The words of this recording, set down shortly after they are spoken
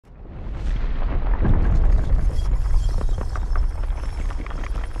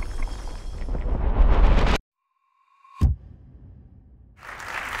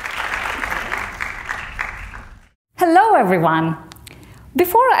everyone.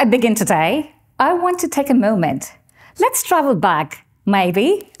 Before I begin today, I want to take a moment. Let's travel back.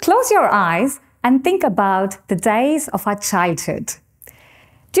 Maybe close your eyes and think about the days of our childhood.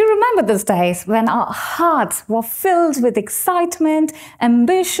 Do you remember those days when our hearts were filled with excitement,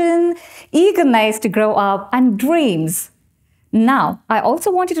 ambition, eagerness to grow up, and dreams? Now, I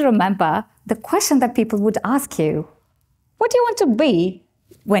also want you to remember the question that people would ask you. What do you want to be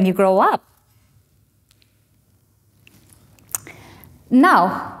when you grow up?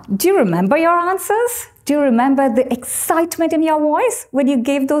 Now, do you remember your answers? Do you remember the excitement in your voice when you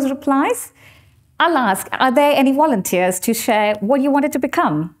gave those replies? I'll ask, are there any volunteers to share what you wanted to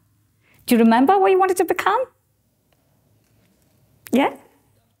become? Do you remember what you wanted to become? Yeah?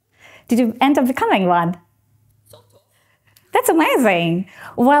 Did you end up becoming one? That's amazing.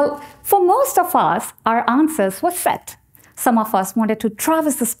 Well, for most of us, our answers were set. Some of us wanted to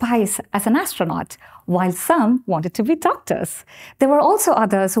traverse the space as an astronaut, while some wanted to be doctors. There were also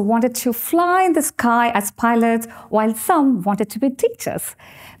others who wanted to fly in the sky as pilots, while some wanted to be teachers.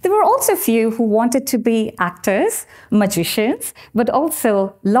 There were also a few who wanted to be actors, magicians, but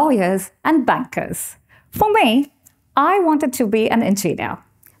also lawyers and bankers. For me, I wanted to be an engineer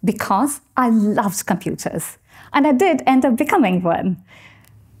because I loved computers, and I did end up becoming one.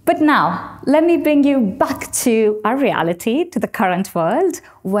 But now, let me bring you back to our reality, to the current world,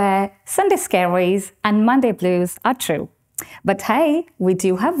 where Sunday scaries and Monday blues are true. But hey, we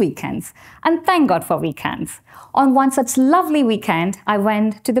do have weekends, and thank God for weekends. On one such lovely weekend, I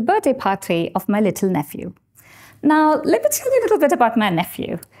went to the birthday party of my little nephew. Now, let me tell you a little bit about my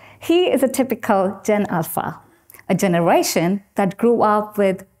nephew. He is a typical Gen Alpha, a generation that grew up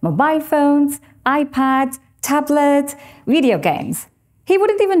with mobile phones, iPads, tablets, video games. He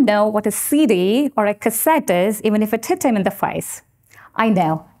wouldn't even know what a CD or a cassette is, even if it hit him in the face. I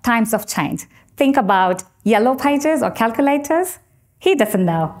know, times have changed. Think about yellow pages or calculators. He doesn't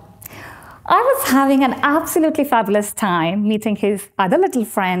know. I was having an absolutely fabulous time meeting his other little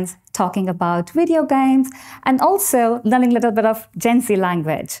friends, talking about video games, and also learning a little bit of Gen Z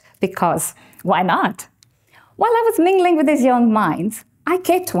language, because why not? While I was mingling with these young minds, I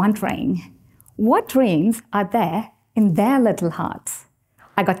kept wondering, what dreams are there in their little hearts?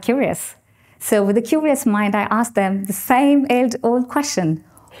 I got curious. So with a curious mind, I asked them the same old question.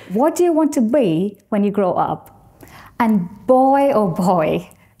 What do you want to be when you grow up? And boy, oh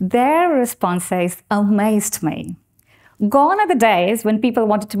boy, their responses amazed me. Gone are the days when people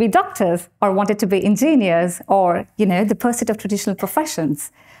wanted to be doctors or wanted to be engineers or, the pursuit of traditional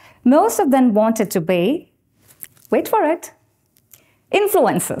professions. Most of them wanted to be, wait for it,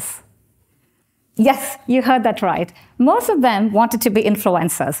 influencers. Yes, you heard that right. Most of them wanted to be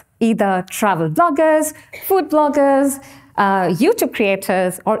influencers, either travel bloggers, food bloggers, YouTube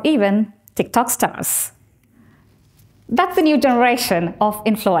creators, or even TikTok stars. That's the new generation of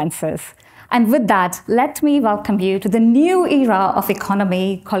influencers. And with that, let me welcome you to the new era of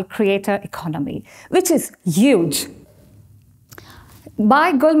economy called creator economy, which is huge.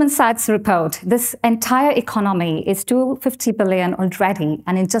 By Goldman Sachs report, this entire economy is $250 billion already,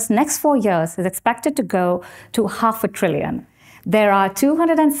 and in just next 4 years is expected to go to $500 billion. There are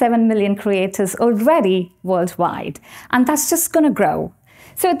 207 million creators already worldwide, and that's just going to grow.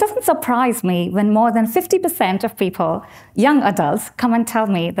 So it doesn't surprise me when more than 50% of people, young adults, come and tell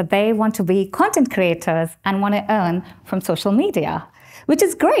me that they want to be content creators and want to earn from social media. Which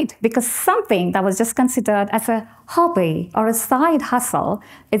is great, because something that was just considered as a hobby or a side hustle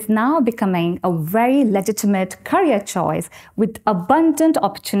is now becoming a very legitimate career choice with abundant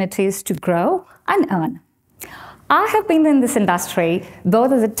opportunities to grow and earn. I have been in this industry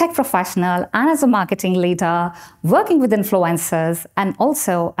both as a tech professional and as a marketing leader, working with influencers, and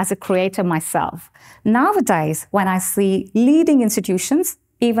also as a creator myself. Nowadays, when I see leading institutions,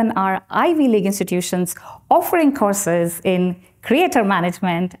 even our Ivy League institutions, offering courses in creator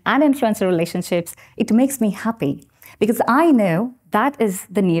management and influencer relationships, it makes me happy because I know that is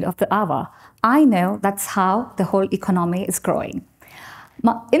the need of the hour. I know that's how the whole economy is growing.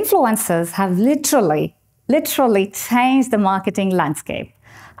 Influencers have literally changed the marketing landscape.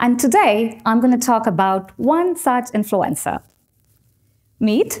 And today, I'm going to talk about one such influencer.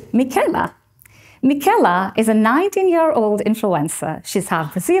 Meet Michaela. Michaela is a 19-year-old influencer. She's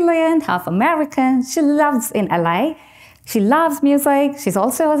half Brazilian, half American. She lives in LA. She loves music. She's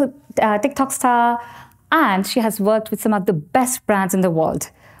also a TikTok star. And she has worked with some of the best brands in the world.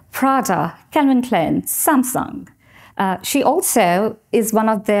 Prada, Calvin Klein, Samsung. She also is one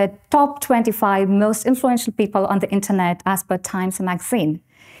of the top 25 most influential people on the internet as per Times magazine.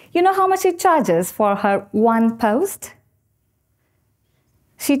 You know how much she charges for her one post?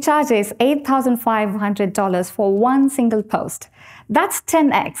 She charges $8,500 for one single post. That's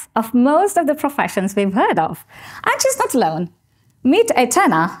 10x of most of the professions we've heard of. And she's not alone. Meet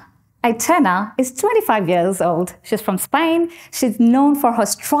Aitana. Aitana is 25 years old. She's from Spain. She's known for her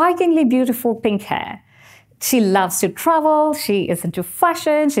strikingly beautiful pink hair. She loves to travel. She is into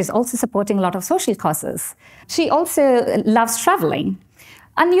fashion. She's also supporting a lot of social causes. She also loves traveling.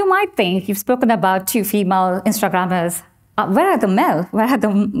 And you might think you've spoken about two female Instagrammers. Where are the male? Where are the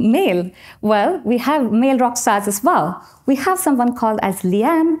male? Well, we have male rock stars as well. We have someone called as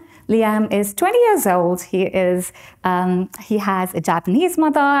Liam. Liam is 20 years old. He has a Japanese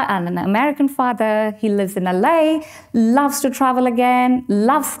mother and an American father. He lives in LA, loves to travel again,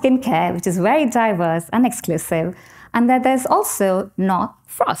 loves skincare, which is very diverse and exclusive. And then there's also Nock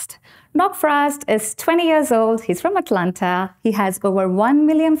Frost. Nock Frost is 20 years old. He's from Atlanta. He has over 1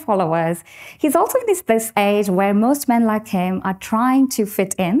 million followers. He's also in this age where most men like him are trying to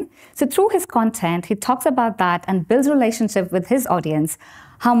fit in. So through his content, he talks about that and builds a relationship with his audience.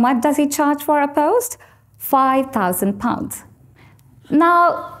 How much does he charge for a post? £5,000.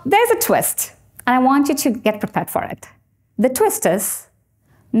 Now, there's a twist, and I want you to get prepared for it. The twist is,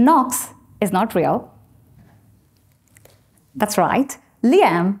 Nox is not real. That's right.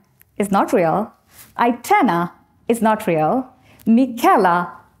 Liam is not real. Aitana is not real.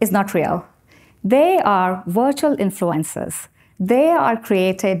 Michaela is not real. They are virtual influencers. They are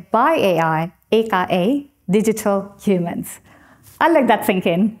created by AI, aka digital humans. I'll let that sink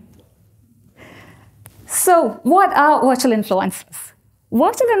in. So what are virtual influencers?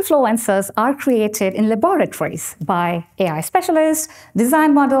 Virtual influencers are created in laboratories by AI specialists,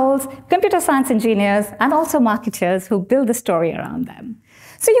 design models, computer science engineers, and also marketers who build the story around them.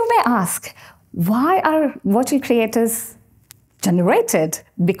 So you may ask, why are virtual creators generated?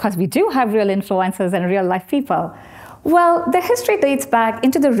 Because we do have real influencers and real life people. Well, the history dates back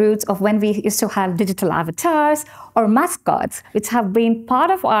into the roots of when we used to have digital avatars or mascots, which have been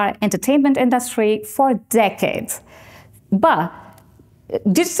part of our entertainment industry for decades. But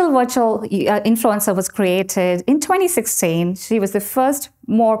digital virtual influencer was created in 2016. She was the first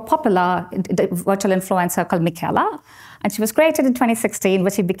more popular virtual influencer called Michaela. And she was created in 2016,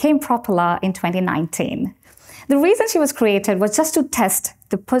 but she became popular in 2019. The reason she was created was just to test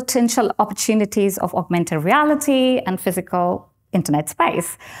the potential opportunities of augmented reality and physical internet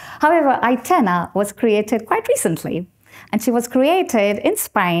space. However, Aitana was created quite recently, and she was created in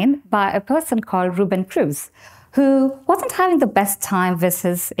Spain by a person called Ruben Cruz, who wasn't having the best time with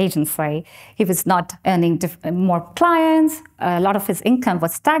his agency. He was not earning more clients, a lot of his income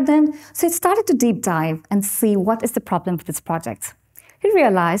was stagnant, so he started to deep dive and see what is the problem with his projects. He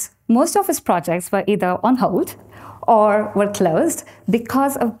realized most of his projects were either on hold or were closed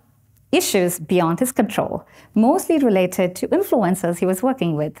because of issues beyond his control, mostly related to influencers he was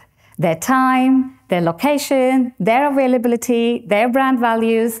working with. Their time, their location, their availability, their brand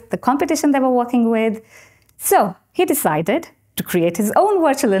values, the competition they were working with. So he decided to create his own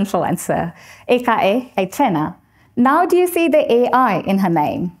virtual influencer, aka Aitana. Now do you see the AI in her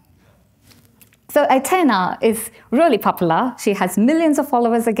name? So Aitana is really popular. She has millions of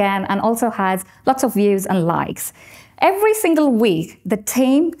followers again and also has lots of views and likes. Every single week, the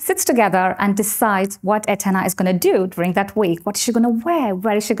team sits together and decides what Aitana is going to do during that week. What is she going to wear?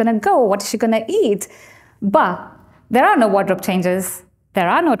 Where is she going to go? What is she going to eat? But there are no wardrobe changes. There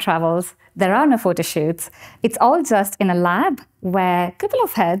are no travels. There are no photo shoots. It's all just in a lab where a couple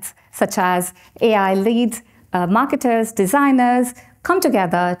of heads, such as AI leads, marketers, designers, come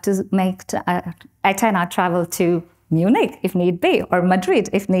together to make Aitana travel to Munich, if need be, or Madrid,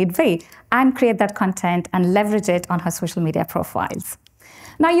 if need be, and create that content and leverage it on her social media profiles.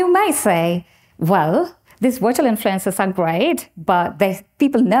 Now, you may say, well, these virtual influencers are great, but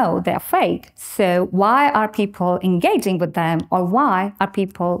people know they're fake. So why are people engaging with them, or why are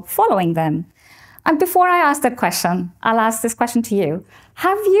people following them? And before I ask that question, I'll ask this question to you.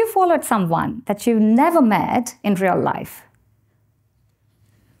 Have you followed someone that you've never met in real life?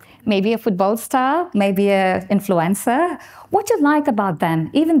 Maybe a football star, maybe an influencer. What you like about them,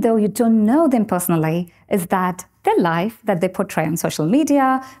 even though you don't know them personally, is that their life that they portray on social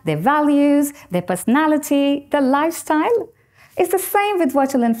media, their values, their personality, their lifestyle. It's the same with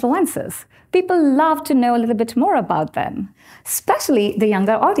virtual influencers. People love to know a little bit more about them, especially the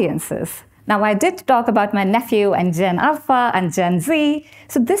younger audiences. Now, I did talk about my nephew and Gen Alpha and Gen Z.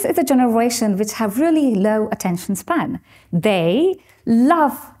 So this is a generation which have really low attention span. They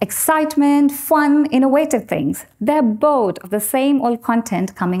love excitement, fun, innovative things. They're bored of the same old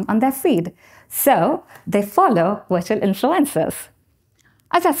content coming on their feed. So they follow virtual influencers.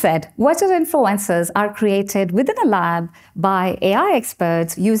 As I said, virtual influencers are created within a lab by AI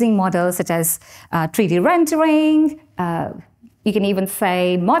experts using models such as 3D rendering, you can even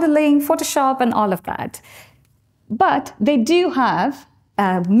say modeling, Photoshop, and all of that. But they do have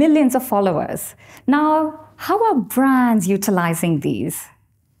millions of followers. Now, how are brands utilizing these?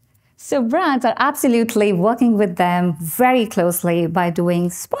 So brands are absolutely working with them very closely by doing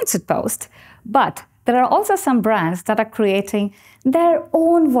sponsored posts. But there are also some brands that are creating their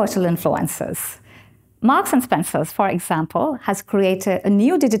own virtual influencers. Marks & Spencer's, for example, has created a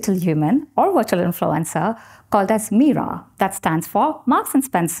new digital human or virtual influencer called as Mira. That stands for Marks &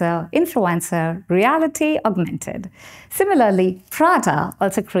 Spencer Influencer Reality Augmented. Similarly, Prada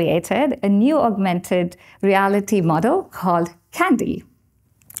also created a new augmented reality model called Candy.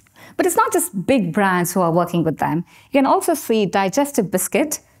 But it's not just big brands who are working with them. You can also see Digestive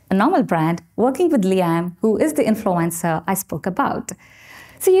Biscuit, a normal brand, working with Liam, who is the influencer I spoke about.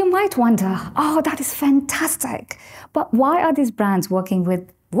 So you might wonder, oh, that is fantastic. But why are these brands working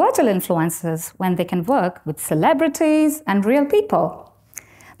with virtual influencers when they can work with celebrities and real people?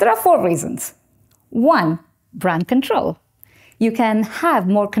 There are 4 reasons. 1, brand control. You can have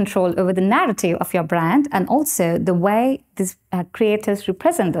more control over the narrative of your brand and also the way these creators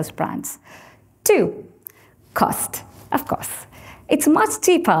represent those brands. 2, cost, of course. It's much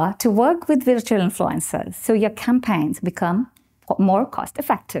cheaper to work with virtual influencers, so your campaigns become more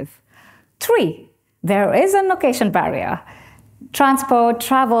cost-effective. 3, there is a location barrier. Transport,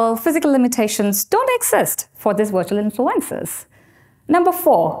 travel, physical limitations don't exist for these virtual influencers. Number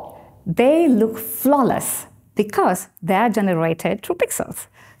 4, they look flawless because they are generated through pixels.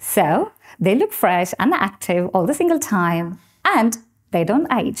 So they look fresh and active all the single time, and they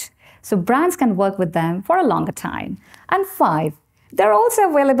don't age. So brands can work with them for a longer time. And 5, they're also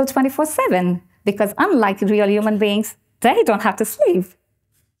available 24/7 because unlike real human beings, they don't have to sleep.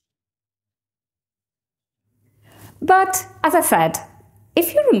 But as I said,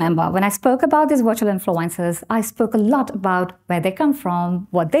 if you remember, when I spoke about these virtual influencers, I spoke a lot about where they come from,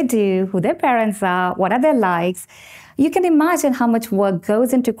 what they do, who their parents are, what are their likes. You can imagine how much work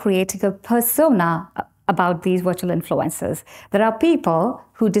goes into creating a persona about these virtual influencers. There are people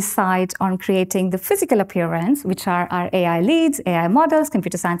who decide on creating the physical appearance, which are our AI leads, AI models,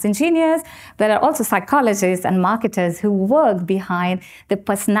 computer science engineers. There are also psychologists and marketers who work behind the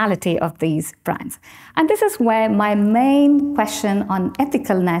personality of these brands. And this is where my main question on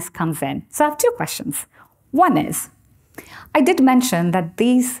ethicalness comes in. So I have 2 questions. One is, I did mention that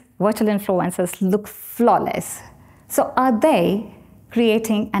these virtual influencers look flawless. So are they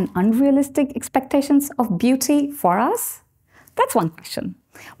creating an unrealistic expectations of beauty for us? That's one question.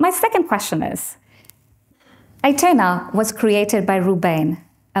 My second question is, Aitana was created by Ruben,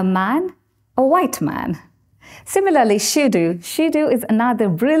 a man, a white man. Similarly, Shudu is another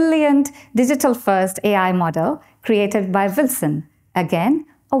brilliant digital-first AI model created by Wilson, again,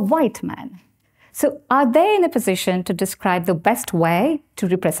 a white man. So are they in a position to describe the best way to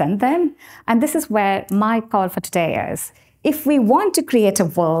represent them? And this is where my call for today is. If we want to create a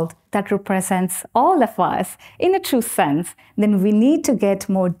world that represents all of us in a true sense, then we need to get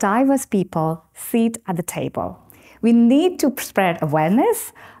more diverse people seat at the table. We need to spread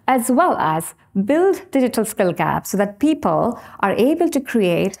awareness as well as build digital skill gaps so that people are able to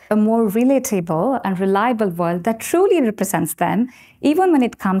create a more relatable and reliable world that truly represents them, even when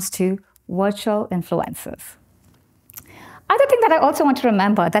it comes to virtual influencers. Other thing that I also want to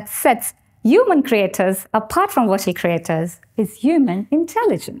remember that sets human creators apart from virtual creators is human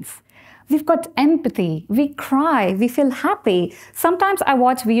intelligence. We've got empathy, we cry, we feel happy. Sometimes I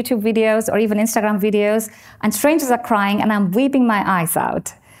watch YouTube videos or even Instagram videos and strangers are crying and I'm weeping my eyes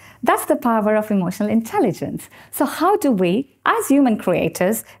out. That's the power of emotional intelligence. So how do we, as human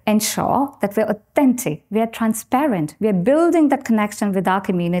creators, ensure that we're authentic, we are transparent, we are building that connection with our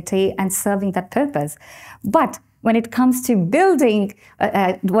community and serving that purpose? But when it comes to building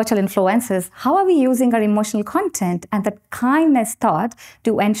virtual influencers, how are we using our emotional content and that kindness thought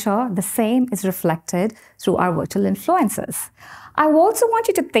to ensure the same is reflected through our virtual influencers? I also want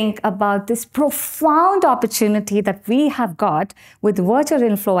you to think about this profound opportunity that we have got with virtual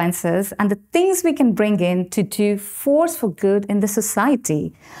influencers and the things we can bring in to do force for good in the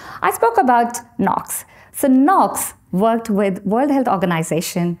society. I spoke about Knox. So Knox worked with World Health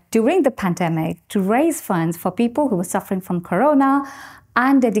Organization during the pandemic to raise funds for people who were suffering from corona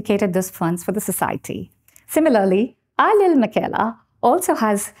and dedicated those funds for the society. Similarly, our little Michaela also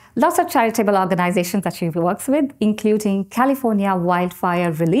has lots of charitable organizations that she works with, including California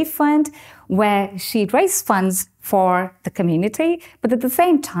Wildfire Relief Fund, where she raised funds for the community, but at the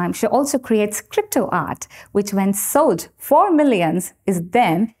same time, she also creates crypto art, which when sold for millions is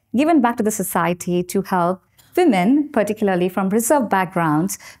then given back to the society to help women, particularly from reserve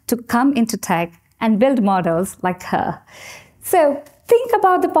backgrounds, to come into tech and build models like her. So think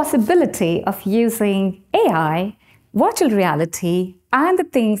about the possibility of using AI, virtual reality, and the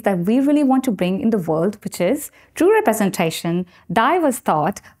things that we really want to bring in the world, which is true representation, diverse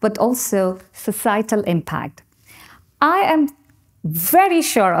thought, but also societal impact. I am very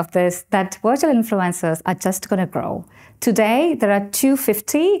sure of this, that virtual influencers are just going to grow. Today, there are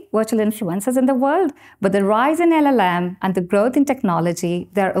 250 virtual influencers in the world, but the rise in LLM and the growth in technology,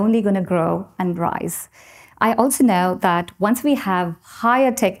 they're only going to grow and rise. I also know that once we have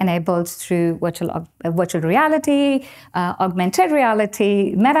higher tech enabled through virtual reality, augmented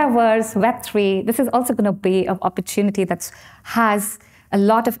reality, Metaverse, Web3, this is also going to be an opportunity that has a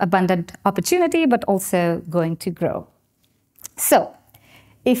lot of abundant opportunity, but also going to grow. So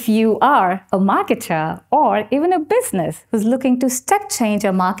if you are a marketer or even a business who's looking to step change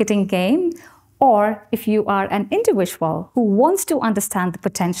a marketing game, or if you are an individual who wants to understand the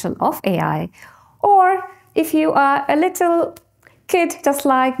potential of AI, or if you are a little kid just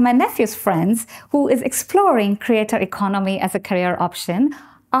like my nephew's friends who is exploring creator economy as a career option,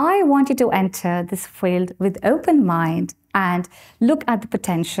 I want you to enter this field with open mind and look at the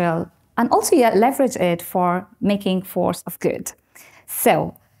potential and also leverage it for making force of good.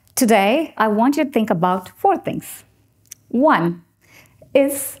 So today, I want you to think about 4 things. 1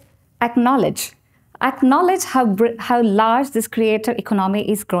 is acknowledge. Acknowledge how large this creator economy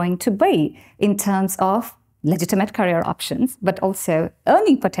is growing to be in terms of legitimate career options, but also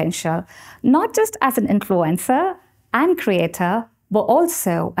earning potential, not just as an influencer and creator, but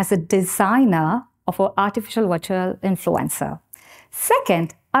also as a designer of an artificial virtual influencer.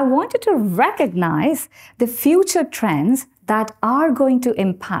 Second, I want you to recognize the future trends that are going to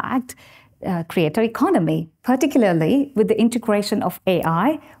impact creator economy, particularly with the integration of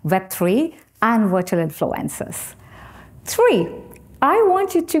AI, Web3, and virtual influencers. 3, I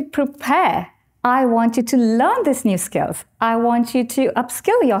want you to prepare. I want you to learn these new skills. I want you to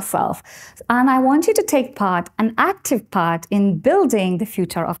upskill yourself. And I want you to take part, an active part in building the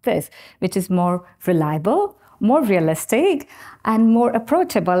future of this, which is more reliable, more realistic, and more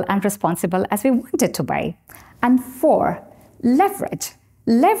approachable and responsible as we want it to be. And 4, leverage.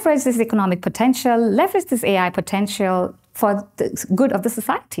 Leverage this economic potential, leverage this AI potential for the good of the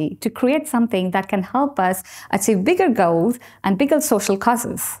society to create something that can help us achieve bigger goals and bigger social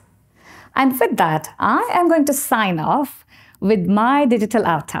causes. And with that, I am going to sign off with my digital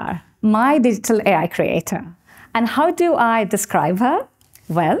avatar, my digital AI creator. And how do I describe her?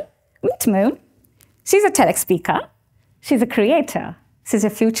 Well, meet Moon. She's a TEDx speaker. She's a creator. She's a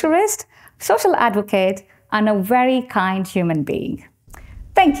futurist, social advocate, and a very kind human being.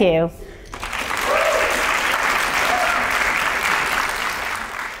 Thank you.